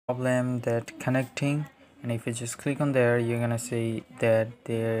problem that connecting, and if you just click on there, you're gonna see that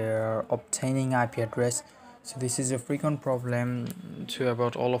they're obtaining IP address. So this is a frequent problem to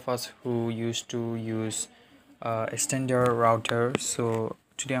about all of us who used to use extender router. So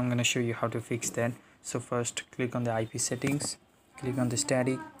today I'm gonna show you how to fix that. So first click on the IP settings, click on the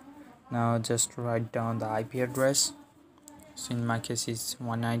static. Now just write down the IP address. So in my case it's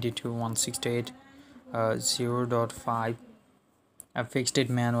 192.168.0.5. I fixed it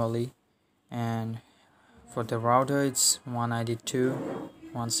manually, and for the router it's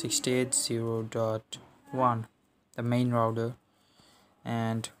 192.168.0.1, the main router,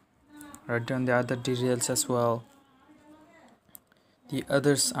 and write down the other details as well. The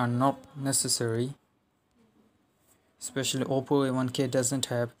others are not necessary, especially Oppo A1K doesn't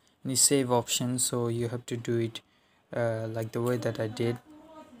have any save option, so you have to do it like the way that I did.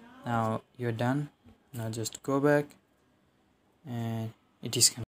 Now you're done. Now just go back, and it is connected.